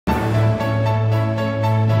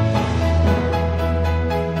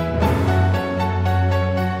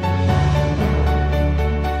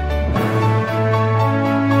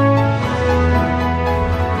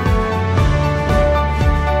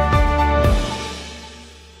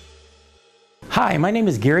Hi, my name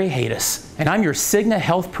is Gary Haydes, and I'm your Cigna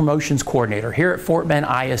Health Promotions Coordinator here at Fort Bend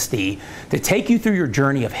ISD to take you through your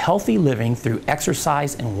journey of healthy living through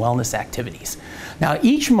exercise and wellness activities. Now,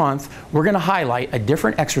 each month, we're going to highlight a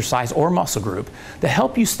different exercise or muscle group to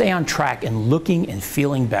help you stay on track and looking and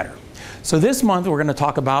feeling better. So this month, we're going to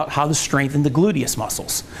talk about how to strengthen the gluteus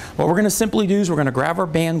muscles. What we're going to simply do is we're going to grab our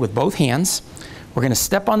band with both hands. We're going to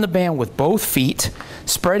step on the band with both feet,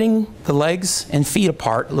 spreading the legs and feet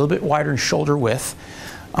apart, a little bit wider than shoulder width.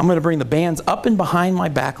 I'm going to bring the bands up and behind my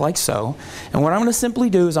back like so. And what I'm going to simply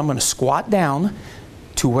do is I'm going to squat down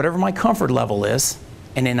to whatever my comfort level is,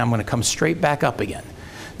 and then I'm going to come straight back up again.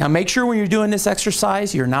 Now make sure when you're doing this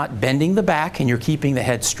exercise, you're not bending the back and you're keeping the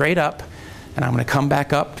head straight up. And I'm going to come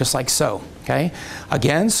back up just like so, okay?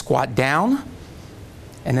 Again, squat down,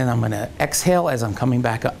 and then I'm going to exhale as I'm coming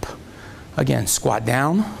back up. Again, squat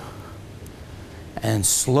down and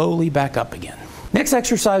slowly back up again. Next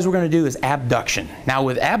exercise we're going to do is abduction. Now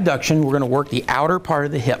with abduction, we're going to work the outer part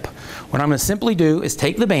of the hip. What I'm going to simply do is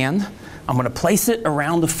take the band, I'm going to place it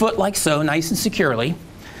around the foot like so, nice and securely,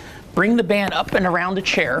 bring the band up and around the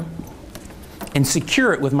chair, and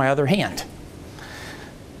secure it with my other hand.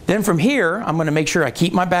 Then from here, I'm going to make sure I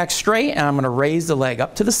keep my back straight, and I'm going to raise the leg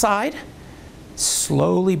up to the side,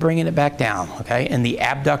 slowly bringing it back down, okay, in the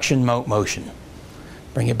abduction motion.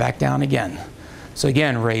 Bring it back down again. So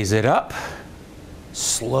again, raise it up,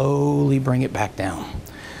 slowly bring it back down.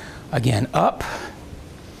 Again, up,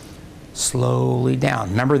 slowly down.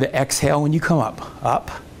 Remember the exhale when you come up,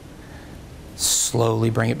 slowly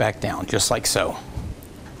bring it back down, just like so.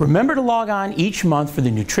 Remember to log on each month for the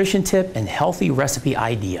nutrition tip and healthy recipe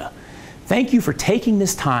idea. Thank you for taking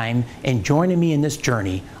this time and joining me in this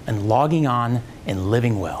journey and logging on and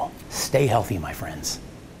living well. Stay healthy, my friends.